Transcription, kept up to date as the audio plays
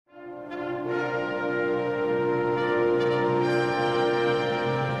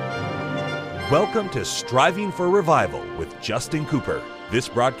Welcome to Striving for Revival with Justin Cooper. This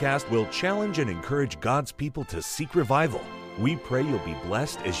broadcast will challenge and encourage God's people to seek revival. We pray you'll be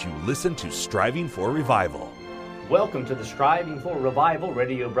blessed as you listen to Striving for Revival. Welcome to the Striving for Revival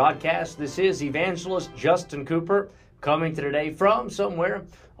radio broadcast. This is evangelist Justin Cooper coming to today from somewhere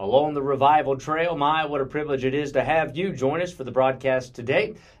along the revival trail. My, what a privilege it is to have you join us for the broadcast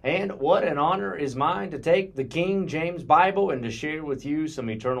today. And what an honor is mine to take the King James Bible and to share with you some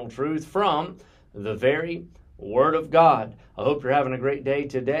eternal truth from the very Word of God. I hope you're having a great day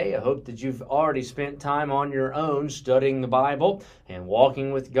today. I hope that you've already spent time on your own studying the Bible and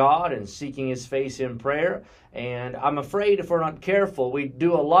walking with God and seeking His face in prayer. And I'm afraid if we're not careful, we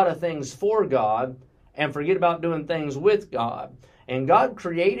do a lot of things for God and forget about doing things with God. And God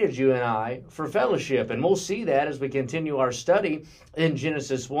created you and I for fellowship, and we'll see that as we continue our study in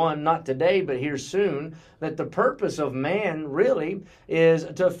Genesis 1, not today, but here soon, that the purpose of man really is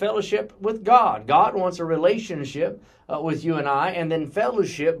to fellowship with God. God wants a relationship with you and I, and then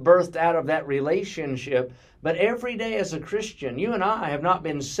fellowship birthed out of that relationship. But every day as a Christian, you and I have not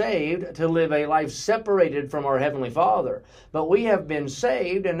been saved to live a life separated from our Heavenly Father. But we have been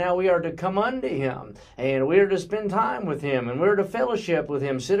saved, and now we are to come unto Him. And we are to spend time with Him, and we're to fellowship with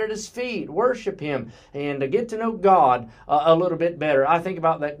Him, sit at His feet, worship Him, and to get to know God a little bit better. I think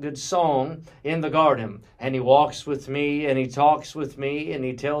about that good song, In the Garden. And He walks with me, and He talks with me, and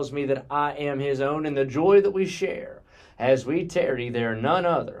He tells me that I am His own, and the joy that we share as we tarry there, none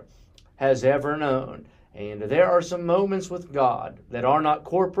other has ever known. And there are some moments with God that are not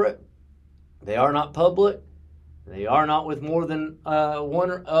corporate, they are not public, they are not with more than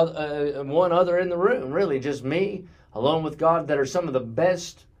one other in the room, really just me alone with God, that are some of the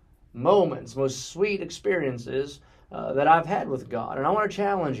best moments, most sweet experiences that I've had with God. And I want to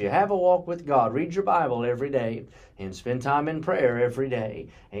challenge you, have a walk with God, read your Bible every day, and spend time in prayer every day.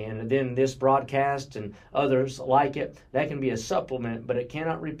 And then this broadcast and others like it, that can be a supplement, but it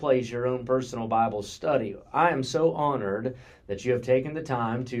cannot replace your own personal Bible study. I am so honored that you have taken the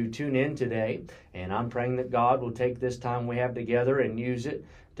time to tune in today, and I'm praying that God will take this time we have together and use it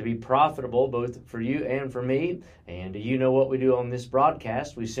to be profitable both for you and for me. And you know what we do on this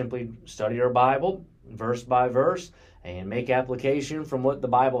broadcast. We simply study our Bible verse by verse and make application from what the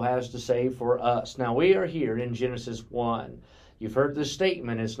Bible has to say for us. Now, we are here in Genesis 1. You've heard the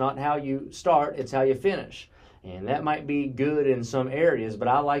statement, it's not how you start, it's how you finish. And that might be good in some areas, but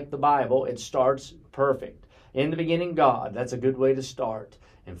I like the Bible. It starts perfect. In the beginning, God. That's a good way to start.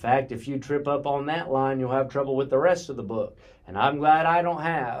 In fact, if you trip up on that line, you'll have trouble with the rest of the book. And I'm glad I don't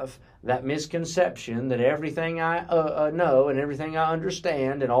have that misconception that everything I know and everything I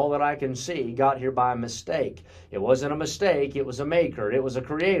understand and all that I can see got here by mistake. It wasn't a mistake. It was a maker. It was a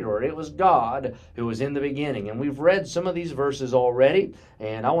creator. It was God who was in the beginning. And we've read some of these verses already,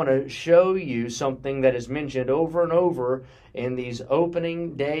 and I want to show you something that is mentioned over and over in these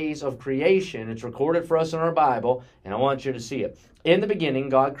opening days of creation. It's recorded for us in our Bible, and I want you to see it. In the beginning,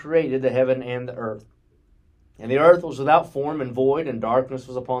 God created the heaven and the earth. And the earth was without form and void, and darkness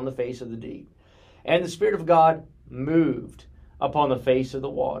was upon the face of the deep. And the Spirit of God moved upon the face of the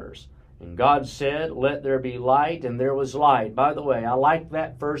waters. And God said, let there be light, and there was light. By the way, I like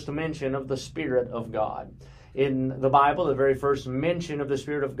that first mention of the Spirit of God. In the Bible, the very first mention of the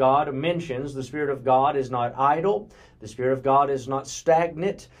Spirit of God mentions the Spirit of God is not idle. The Spirit of God is not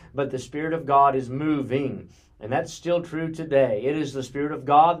stagnant, but the Spirit of God is moving. And that's still true today. It is the Spirit of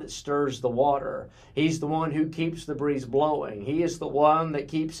God that stirs the water. He's the one who keeps the breeze blowing. He is the one that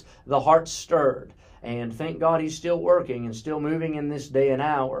keeps the heart stirred. And thank God He's still working and still moving in this day and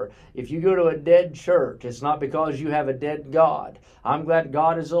hour. If you go to a dead church, it's not because you have a dead God. I'm glad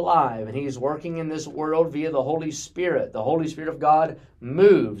God is alive and He's working in this world via the Holy Spirit. The Holy Spirit of God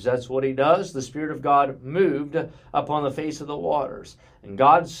moves. That's what He does. The Spirit of God moved upon the face of the waters. And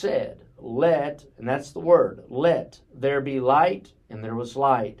God said, let, and that's the word, let there be light, and there was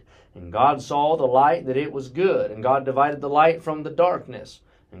light. And God saw the light that it was good, and God divided the light from the darkness.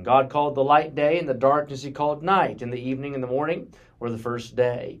 And God called the light day, and the darkness He called night, and the evening and the morning were the first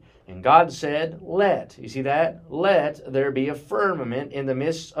day. And God said, let, you see that? Let there be a firmament in the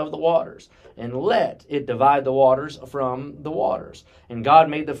midst of the waters, and let it divide the waters from the waters. And God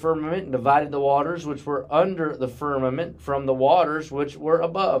made the firmament and divided the waters which were under the firmament from the waters which were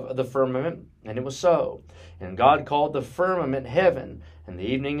above the firmament, and it was so. And God called the firmament heaven, and the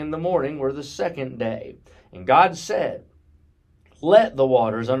evening and the morning were the second day. And God said, let the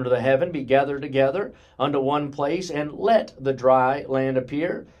waters under the heaven be gathered together unto one place, and let the dry land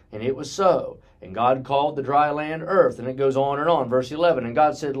appear. And it was so. And God called the dry land earth. And it goes on and on. Verse 11. And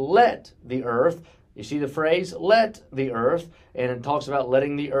God said, let the earth You see the phrase, let the earth, and it talks about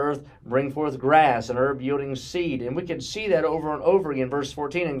letting the earth bring forth grass and herb yielding seed. And we can see that over and over again. Verse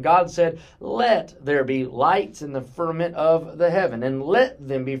 14, and God said, let there be lights in the firmament of the heaven, and let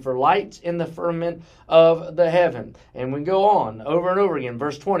them be for lights in the firmament of the heaven. And we go on over and over again.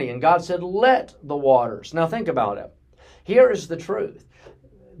 Verse 20, and God said, let the waters. Now think about it. Here is the truth.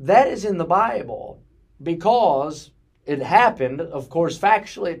 That is in the Bible because it happened, of course,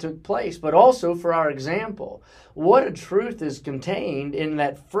 factually it took place, but also for our example. What a truth is contained in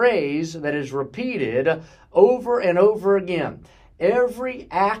that phrase that is repeated over and over again. Every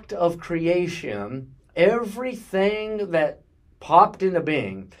act of creation, everything that popped into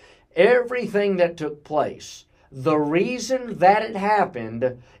being, everything that took place, the reason that it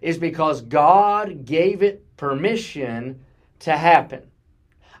happened is because God gave it permission to happen.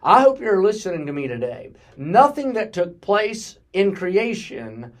 I hope you're listening to me today. Nothing that took place in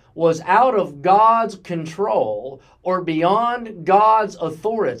creation was out of God's control or beyond God's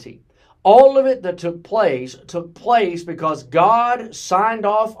authority. All of it that took place because God signed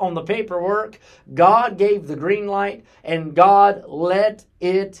off on the paperwork, God gave the green light, and God let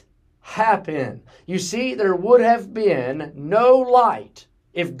it happen. You see, there would have been no light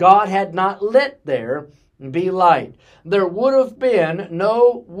if God had not let there be light. There would have been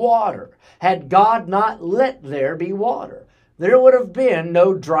no water had God not let there be water. There would have been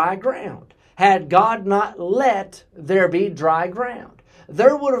no dry ground had God not let there be dry ground.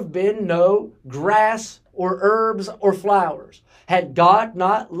 There would have been no grass or herbs or flowers had God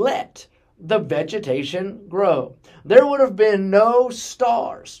not let the vegetation grow. There would have been no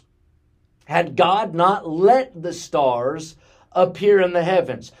stars had God not let the stars appear in the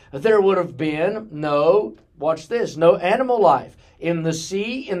heavens. There would have been no, watch this, no animal life in the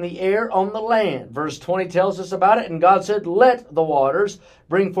sea, in the air, on the land. Verse 20 tells us about it, and God said, let the waters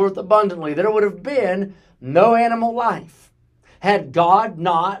bring forth abundantly. There would have been no animal life had God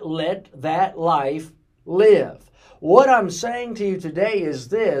not let that life live. What I'm saying to you today is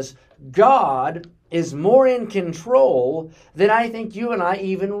this: God is more in control than I think you and I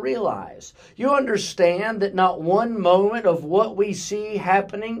even realize. You understand that not one moment of what we see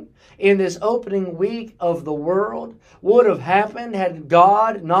happening in this opening week of the world would have happened had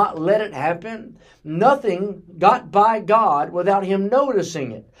God not let it happen. Nothing got by God without Him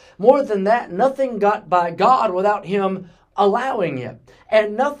noticing it. More than that, nothing got by God without Him allowing it.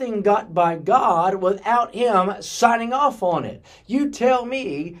 And nothing got by God without Him signing off on it. You tell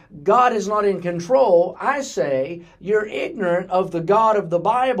me God is not in control. I say you're ignorant of the God of the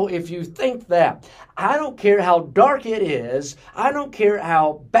Bible if you think that. I don't care how dark it is. I don't care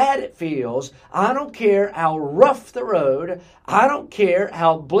how bad it feels. I don't care how rough the road. I don't care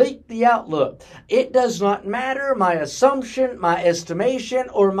how bleak the outlook. It does not matter my assumption, my estimation,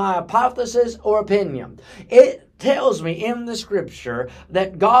 or my hypothesis or opinion. It tells me in the Scripture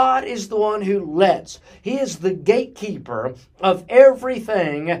that God is the one who lets. He is the gatekeeper of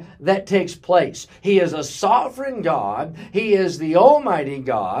everything that takes place. He is a sovereign God. He is the Almighty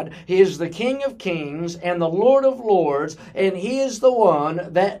God. He is the King of Kings and the Lord of Lords, and He is the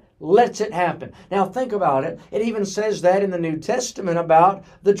one that lets it happen. Now think about it. It even says that in the New Testament about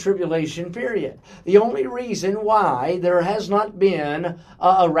the tribulation period. The only reason why there has not been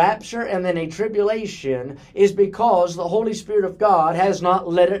a rapture and then a tribulation is because the Holy Spirit of God has not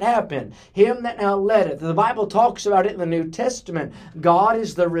let it happen. Him that now let it. The Bible talks about it in the New Testament. God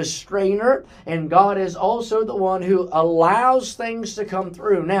is the restrainer, and God is also the one who allows things to come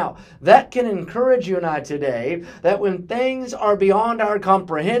through. Now, that can encourage you and I today that when things are beyond our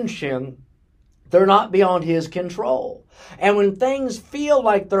comprehension, they're not beyond His control. And when things feel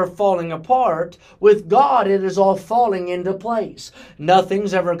like they're falling apart, with God it is all falling into place.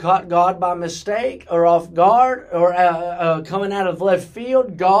 Nothing's ever caught God by mistake or off guard or coming out of left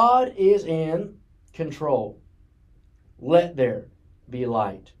field. God is in control. Let there be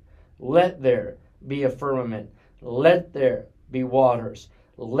light. Let there be a firmament. Let there be waters.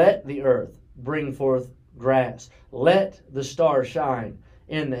 Let the earth bring forth grass. Let the stars shine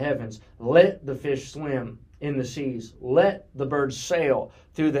in the heavens. Let the fish swim in the seas. Let the birds sail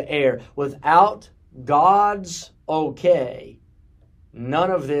through the air. Without God's okay,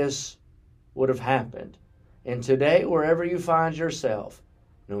 none of this would have happened. And today, wherever you find yourself,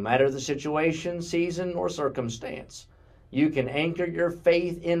 no matter the situation, season, or circumstance, you can anchor your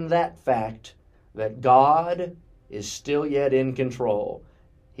faith in that fact that God is still yet in control.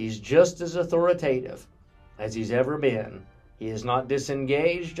 He's just as authoritative as He's ever been. He is not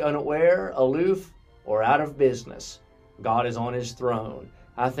disengaged, unaware, aloof, or out of business. God is on His throne.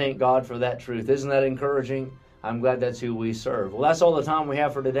 I thank God for that truth. Isn't that encouraging? I'm glad that's who we serve. Well, that's all the time we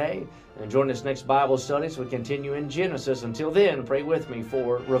have for today. And join us next Bible study as we continue in Genesis. Until then, pray with me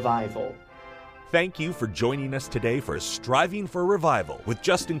for revival. Thank you for joining us today for Striving for Revival with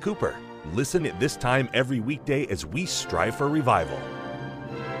Justin Cooper. Listen at this time every weekday as we strive for revival.